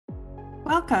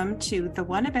Welcome to The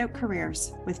One About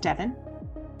Careers with Devin,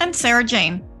 and Sarah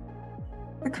Jane.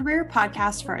 a career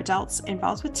podcast for adults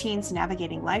involved with teens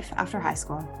navigating life after high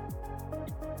school.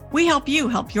 We help you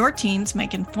help your teens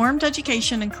make informed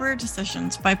education and career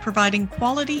decisions by providing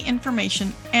quality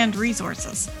information and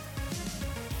resources.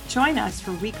 Join us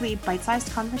for weekly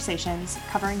bite-sized conversations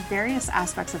covering various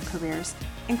aspects of careers,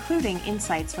 including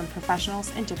insights from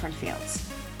professionals in different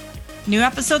fields. New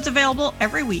episodes available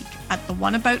every week at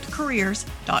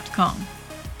theoneaboutcareers.com.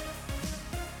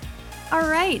 All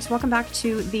right, welcome back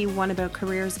to the One About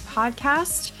Careers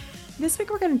podcast. This week,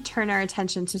 we're going to turn our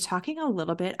attention to talking a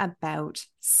little bit about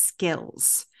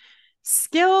skills.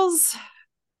 Skills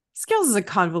is a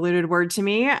convoluted word to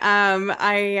me.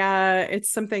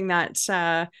 It's something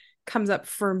that comes up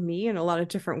for me in a lot of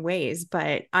different ways,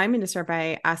 but I'm going to start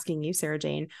by asking you, Sarah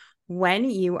Jane, when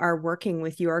you are working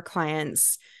with your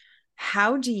clients,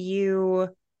 how do you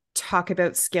talk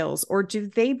about skills, or do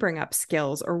they bring up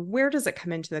skills, or where does it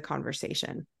come into the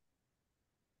conversation?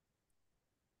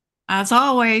 As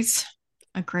always,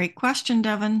 a great question,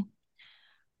 Devin.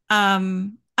 I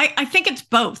think it's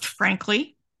both,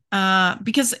 frankly,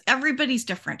 because everybody's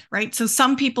different, right? So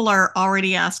some people are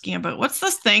already asking about what's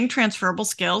this thing, transferable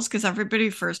skills, because everybody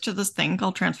refers to this thing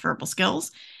called transferable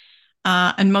skills.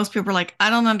 And most people are like,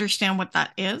 I don't understand what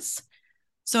that is.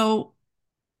 So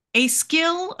a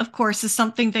skill, of course, is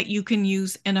something that you can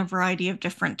use in a variety of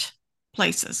different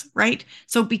places, right?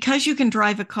 So because you can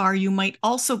drive a car, you might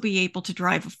also be able to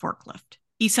drive a forklift,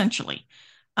 essentially.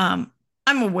 I'm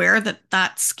aware that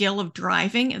that skill of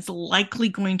driving is likely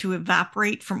going to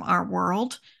evaporate from our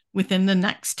world within the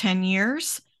next 10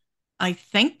 years. I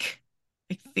think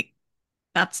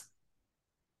that's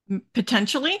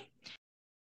potentially.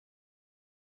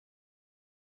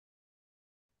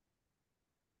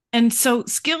 And so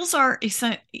skills are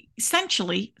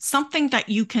essentially something that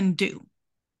you can do.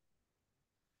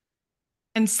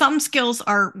 And some skills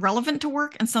are relevant to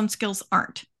work and some skills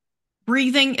aren't.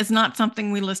 Breathing is not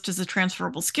something we list as a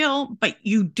transferable skill, but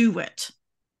you do it,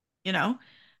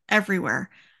 everywhere.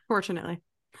 Fortunately.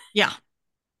 Yeah.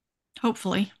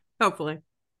 Hopefully. Hopefully.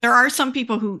 There are some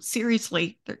people who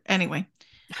seriously, anyway.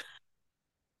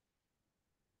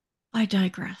 I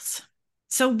digress.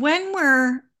 So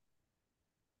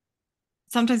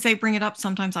sometimes they bring it up,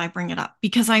 sometimes I bring it up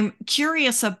because I'm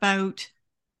curious about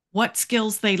what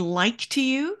skills they like to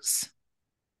use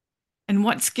and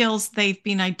what skills they've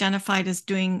been identified as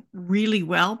doing really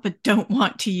well, but don't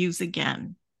want to use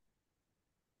again.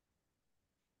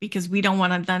 Because we don't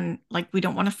want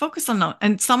to focus on them.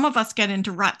 And some of us get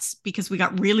into ruts because we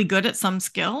got really good at some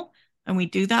skill and we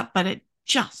do that, but it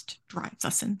just drives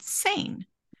us insane.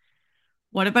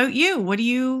 What about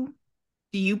you?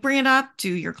 Do you bring it up? Do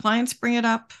your clients bring it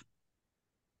up?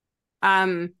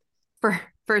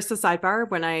 First, a sidebar,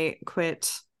 when I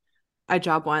quit a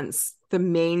job once, the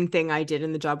main thing I did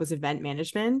in the job was event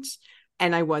management.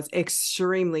 And I was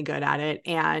extremely good at it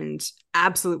and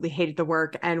absolutely hated the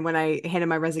work. And when I handed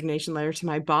my resignation letter to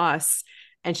my boss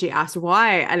and she asked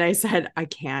why, and I said, I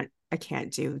can't.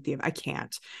 And she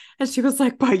was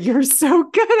like, but you're so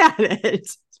good at it.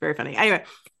 It's very funny. Anyway,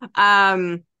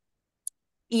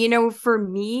 for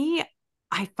me,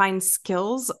 I find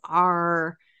skills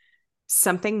are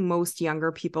something most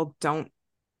younger people don't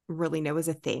really know is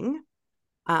a thing.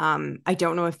 I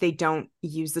don't know if they don't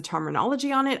use the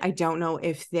terminology on it. I don't know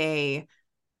if they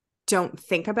don't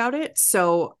think about it.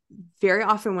 So very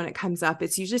often when it comes up,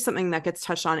 it's usually something that gets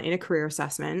touched on in a career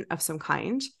assessment of some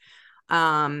kind.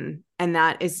 And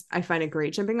that is, I find, a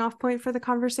great jumping off point for the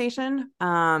conversation.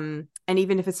 And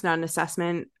even if it's not an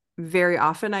assessment, very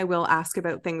often I will ask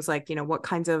about things like, what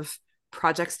kinds of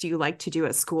projects do you like to do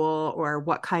at school, or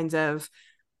what kinds of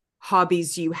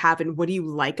hobbies do you have, and what do you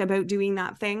like about doing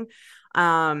that thing?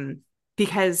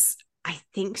 Because I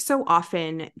think so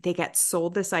often they get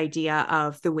sold this idea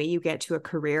of the way you get to a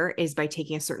career is by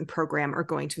taking a certain program or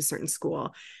going to a certain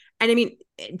school. And I mean,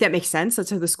 that makes sense. That's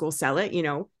how the schools sell it,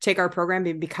 take our program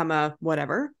and become a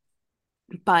whatever.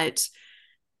 But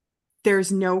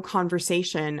there's no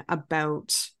conversation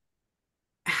about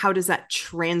how does that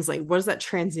translate? What does that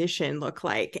transition look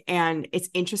like? And it's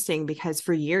interesting because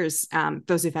for years,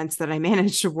 those events that I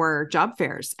managed were job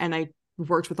fairs, and I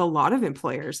worked with a lot of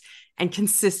employers, and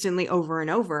consistently over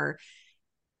and over,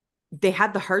 they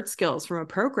had the hard skills from a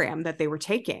program that they were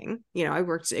taking.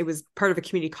 It was part of a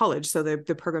community college, so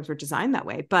the programs were designed that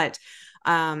way. But,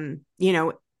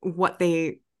 what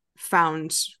they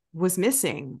found was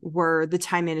missing were the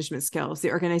time management skills,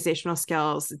 the organizational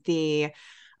skills, the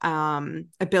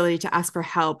ability to ask for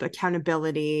help,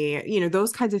 accountability,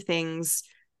 those kinds of things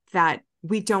that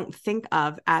we don't think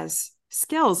of as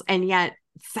skills. And yet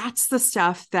that's the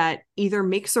stuff that either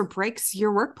makes or breaks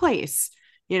your workplace.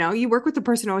 You know, you work with the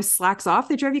person who always slacks off,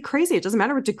 they drive you crazy. It doesn't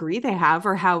matter what degree they have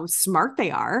or how smart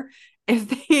they are. If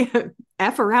they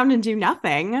F around and do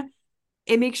nothing,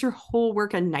 it makes your whole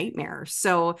work a nightmare.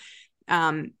 So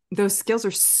those skills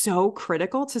are so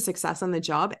critical to success on the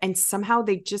job. And somehow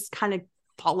they just kind of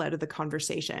fall out of the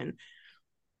conversation.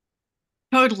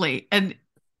 Totally. And,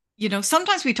 you know,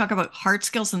 sometimes we talk about hard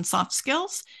skills and soft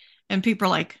skills, and people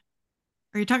are like,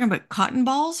 are you talking about cotton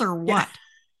balls or what? Yeah.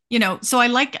 You know, so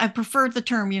I prefer the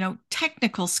term, you know,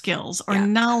 technical skills or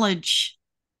knowledge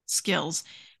skills.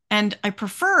 And I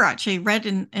prefer, actually read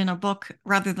in a book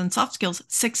rather than soft skills,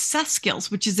 success skills,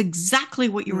 which is exactly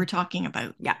what you were talking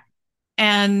about. Yeah.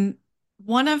 And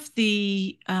one of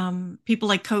the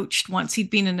people I coached once, he'd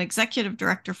been an executive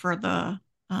director for the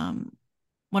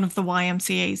one of the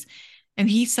YMCAs. And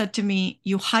he said to me,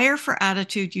 you hire for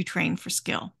attitude, you train for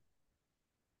skill.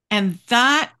 And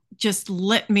that just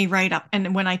lit me right up.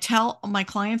 And when I tell my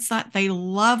clients that, they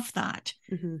love that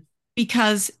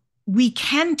because we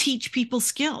can teach people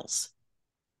skills.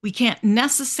 We can't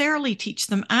necessarily teach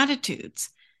them attitudes.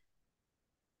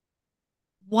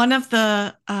 One of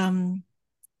the,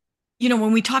 you know,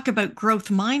 when we talk about growth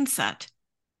mindset,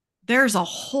 there's a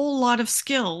whole lot of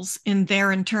skills in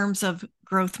there in terms of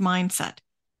growth mindset.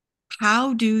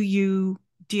 How do you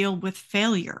deal with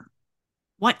failure?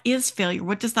 What is failure?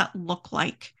 What does that look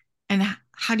like? And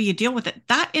how do you deal with it?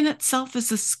 That in itself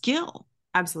is a skill.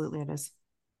 Absolutely, it is.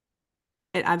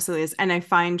 It absolutely is. And I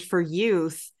find for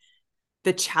youth,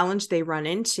 the challenge they run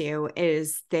into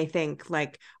is they think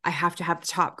like, I have to have the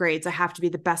top grades. I have to be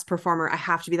the best performer. I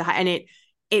have to be the high. And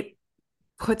it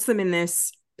puts them in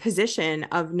this position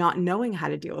of not knowing how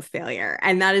to deal with failure.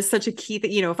 And that is such a key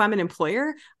that, you know, if I'm an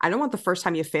employer, I don't want the first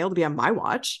time you fail to be on my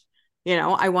watch. You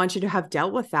know, I want you to have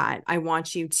dealt with that. I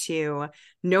want you to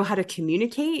know how to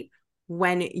communicate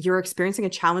when you're experiencing a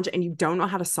challenge and you don't know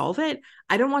how to solve it.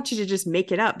 I don't want you to just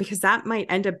make it up because that might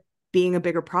end up being a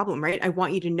bigger problem, right? I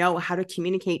want you to know how to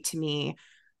communicate to me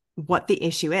what the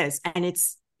issue is. And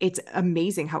it's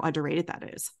amazing how underrated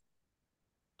that is.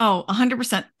 Oh,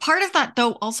 100%. Part of that,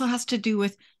 though, also has to do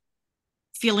with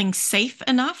feeling safe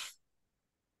enough.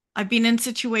 I've been in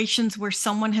situations where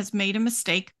someone has made a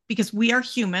mistake because we are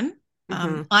human.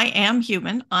 I am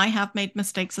human. I have made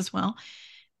mistakes as well.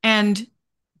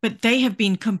 But they have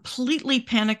been completely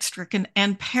panic-stricken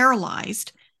and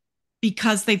paralyzed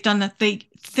because they've done that. They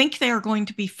think they are going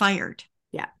to be fired.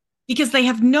 Yeah. Because they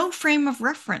have no frame of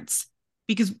reference.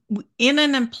 Because in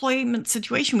an employment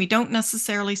situation, we don't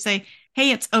necessarily say,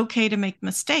 hey, it's okay to make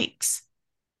mistakes.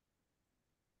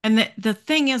 And the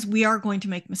thing is, we are going to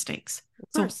make mistakes.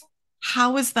 So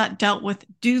how is that dealt with?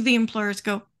 Do the employers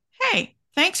go, hey,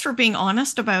 thanks for being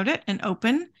honest about it and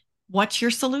open. What's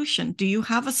your solution? Do you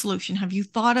have a solution? Have you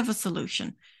thought of a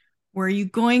solution? Where are you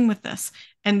going with this?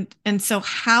 And so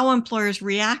how employers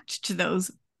react to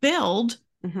those build,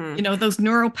 you know, those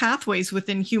neural pathways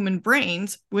within human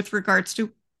brains with regards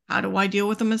to how do I deal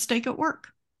with a mistake at work?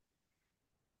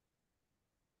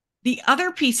 The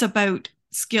other piece about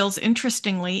skills,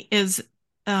 interestingly, is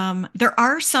there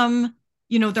are some,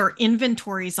 you know, there are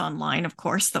inventories online, of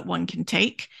course, that one can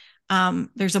take.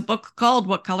 There's a book called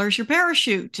What Color is Your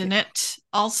Parachute? And it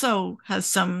also has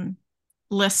some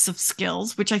lists of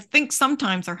skills, which I think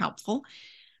sometimes are helpful.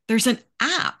 There's an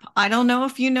app. I don't know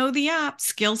if you know the app,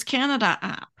 Skills Canada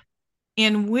app,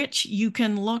 in which you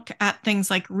can look at things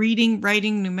like reading,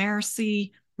 writing,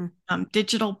 numeracy,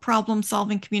 digital problem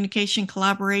solving, communication,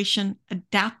 collaboration,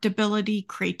 adaptability,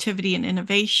 creativity, and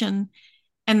innovation.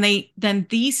 And then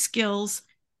these skills,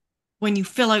 when you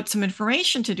fill out some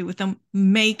information to do with them,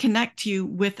 may connect you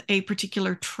with a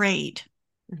particular trade.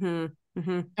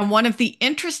 And one of the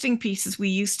interesting pieces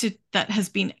that has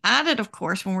been added, of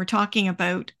course, when we're talking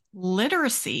about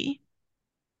literacy,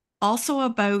 also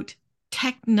about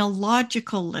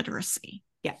technological literacy.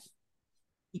 Yeah.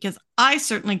 Because I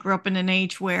certainly grew up in an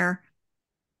age where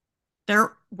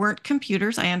there weren't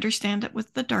computers. I understand it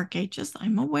with the dark ages.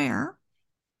 I'm aware.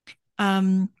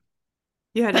 You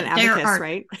had an abacus,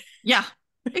 right? Yeah,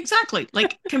 exactly.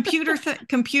 Like computer,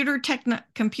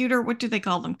 what do they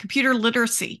call them? Computer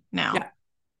literacy now. Yeah.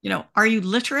 You know, are you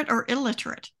literate or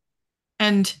illiterate?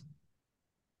 And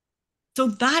so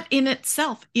that in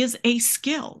itself is a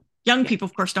skill. Young people,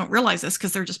 of course, don't realize this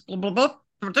because they're just blah, blah,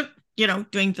 blah, blah, you know,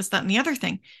 doing this, that, and the other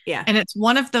thing. Yeah. And it's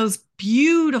one of those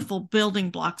beautiful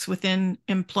building blocks within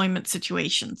employment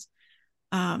situations.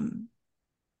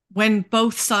 When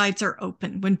both sides are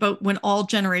open, when all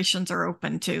generations are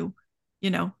open to, you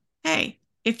know, hey,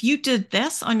 if you did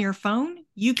this on your phone,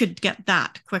 you could get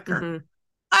that quicker.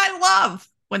 I love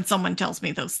when someone tells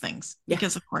me those things Yeah.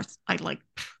 because, of course, I like,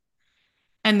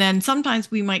 and then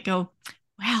sometimes we might go,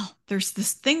 well, there's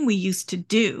this thing we used to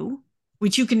do,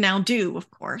 which you can now do, of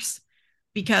course,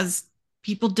 because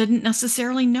people didn't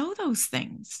necessarily know those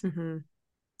things. Mm-hmm.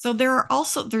 So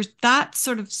there's that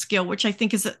sort of skill, which I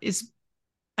think is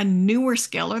a newer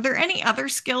skill. Are there any other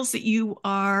skills that you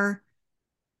are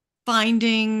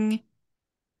finding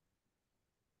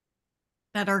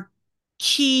that are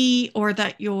key or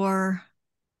that your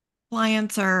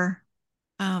clients are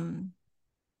um,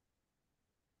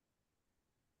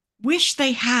 wish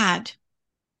they had?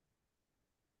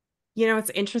 It's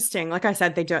interesting. Like I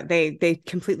said, they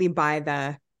completely buy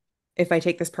the, if I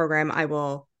take this program, I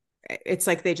will, it's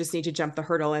like they just need to jump the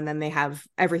hurdle and then they have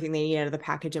everything they need out of the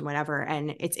package and whatever.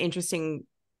 And it's interesting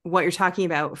what you're talking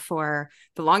about for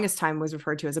the longest time was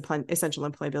referred to as essential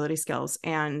employability skills.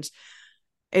 And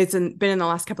been in the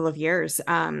last couple of years.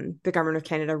 The government of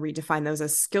Canada redefined those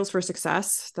as skills for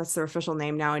success. That's their official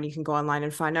name now. And you can go online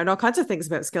and find out all kinds of things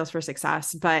about skills for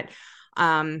success. But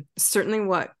certainly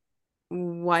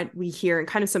what we hear and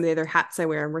kind of some of the other hats I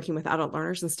wear and working with adult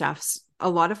learners and stuff, a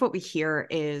lot of what we hear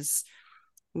is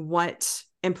what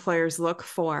employers look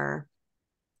for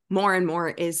more and more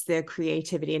is the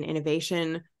creativity and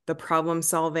innovation, the problem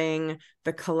solving,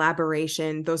 the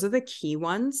collaboration. Those are the key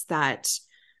ones that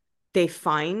they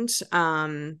find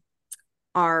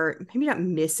are maybe not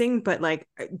missing, but like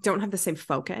don't have the same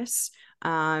focus.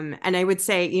 And I would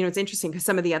say, it's interesting because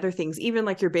some of the other things, even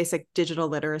like your basic digital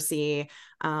literacy,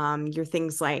 your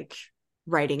things like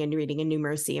writing and reading and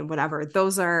numeracy and whatever,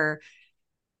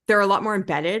 they're a lot more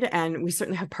embedded. And we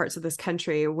certainly have parts of this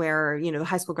country where, the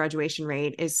high school graduation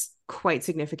rate is quite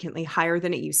significantly higher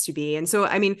than it used to be. And so,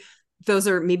 I mean, those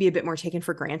are maybe a bit more taken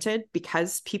for granted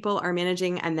because people are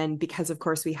managing. And then because, of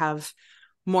course, we have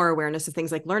more awareness of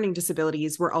things like learning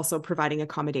disabilities, we're also providing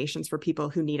accommodations for people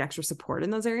who need extra support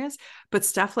in those areas. But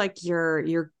stuff like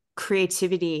your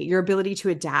creativity, your ability to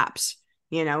adapt,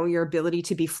 your ability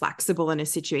to be flexible in a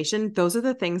situation, those are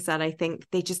the things that I think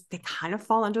they kind of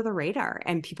fall under the radar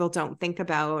and people don't think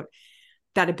about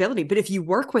that ability. But if you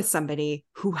work with somebody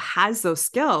who has those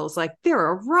skills, like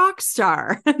they're a rock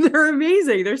star, they're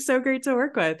amazing. They're so great to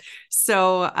work with.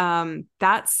 So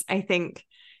that's, I think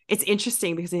it's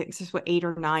interesting because I think it's just 8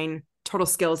 or 9 total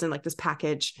skills in like this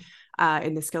package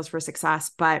in the skills for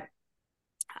success. But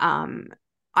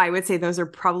I would say those are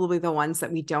probably the ones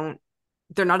that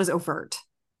they're not as overt,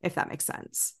 if that makes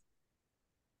sense.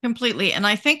 Completely. And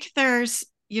I think there's,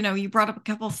 you brought up a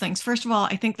couple of things. First of all,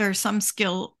 I think there's some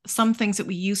things that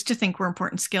we used to think were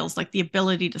important skills, like the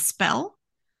ability to spell.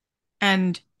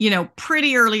 And,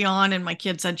 pretty early on in my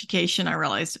kids' education, I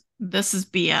realized this is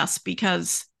BS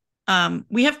because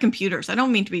we have computers. I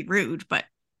don't mean to be rude, but,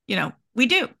 we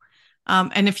do.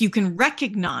 And if you can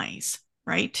recognize,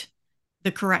 right,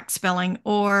 the correct spelling,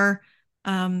 or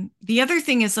the other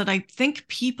thing is that I think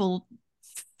people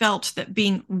felt that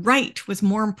being right was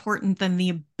more important than the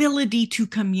ability to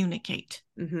communicate.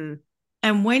 Mm-hmm.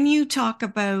 And when you talk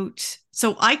about,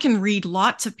 so I can read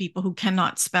lots of people who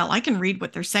cannot spell. I can read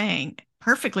what they're saying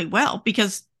perfectly well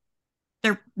because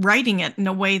they're writing it in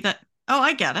a way that, oh,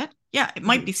 I get it. Yeah, it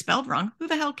might be spelled wrong. Who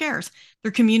the hell cares?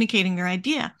 They're communicating their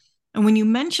idea. And when you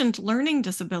mentioned learning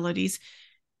disabilities,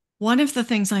 one of the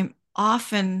things I'm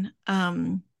often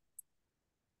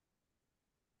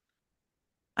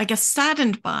I guess,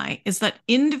 saddened by is that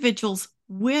individuals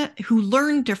who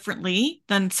learn differently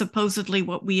than supposedly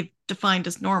what we've defined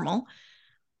as normal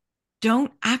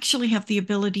don't actually have the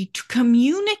ability to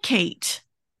communicate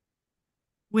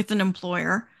with an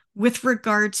employer with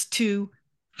regards to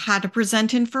how to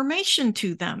present information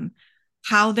to them,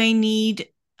 how they need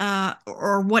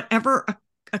or whatever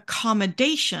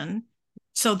accommodation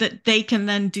so that they can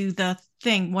then do the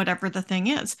thing, whatever the thing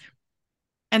is.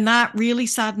 And that really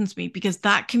saddens me because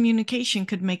that communication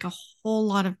could make a whole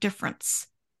lot of difference.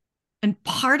 And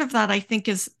part of that, I think,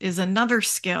 is another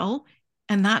skill,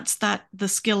 and that's the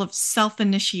skill of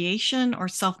self-initiation or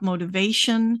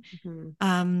self-motivation.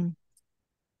 Mm-hmm.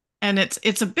 And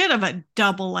it's a bit of a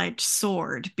double-edged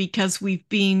sword because we've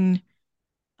been,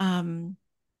 we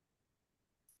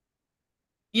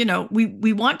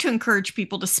want to encourage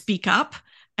people to speak up,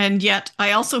 and yet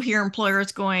I also hear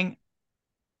employers going,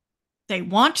 they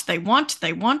want,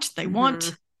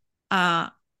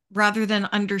 rather than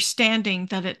understanding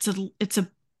that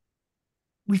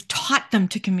we've taught them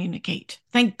to communicate.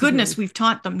 Thank goodness we've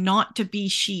taught them not to be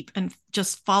sheep and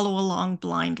just follow along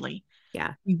blindly.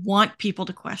 Yeah. We want people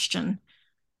to question,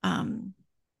 to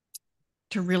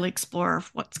really explore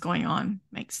what's going on.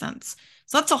 Makes sense.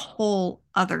 So that's a whole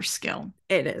other skill.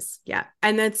 It is. Yeah.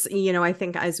 And that's, I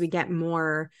think as we get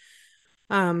more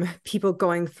people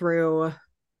going through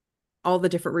all the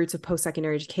different routes of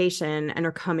post-secondary education and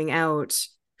are coming out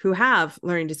who have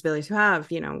learning disabilities, who have,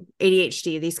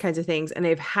 ADHD, these kinds of things, and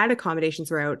they've had accommodations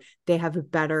throughout, they have a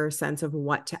better sense of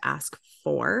what to ask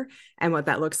for and what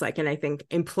that looks like. And I think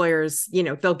employers,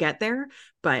 they'll get there,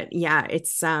 but yeah,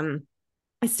 it's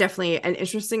definitely an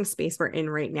interesting space we're in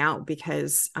right now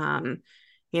because,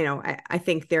 I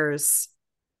think there's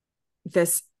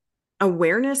this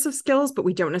awareness of skills, but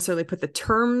we don't necessarily put the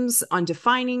terms on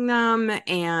defining them.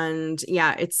 And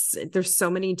yeah, there's so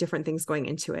many different things going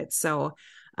into it. So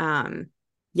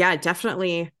yeah,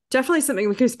 definitely something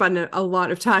we could spend a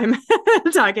lot of time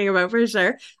talking about for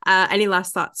sure. Any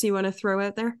last thoughts you want to throw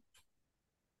out there?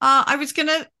 I was going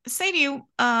to say to you,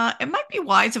 it might be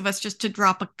wise of us just to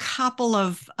drop a couple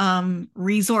of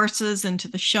resources into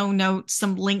the show notes,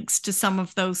 some links to some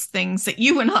of those things that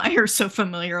you and I are so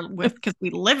familiar with because we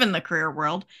live in the career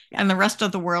world, and the rest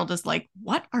of the world is like,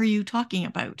 what are you talking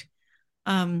about?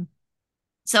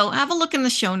 So have a look in the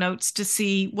show notes to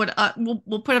see what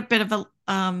we'll put a bit of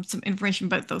some information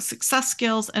about those success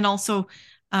skills, and also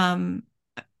one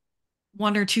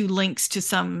or two links to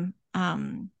some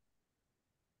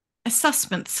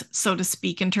assessments, so to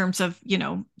speak, in terms of,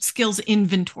 skills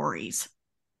inventories.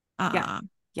 Yeah,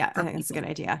 I think that's a good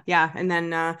idea. Yeah. And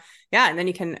then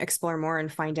you can explore more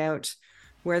and find out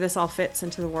where this all fits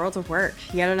into the world of work.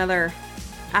 Yet another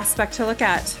aspect to look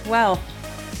at. Well,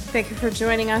 thank you for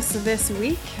joining us this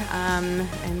week.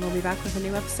 And we'll be back with a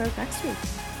new episode next week.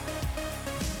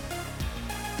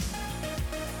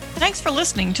 Thanks for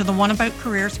listening to the One About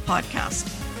Careers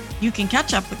podcast. You can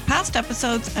catch up with past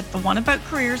episodes at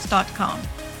theoneaboutcareers.com.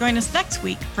 Join us next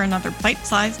week for another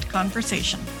bite-sized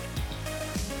conversation.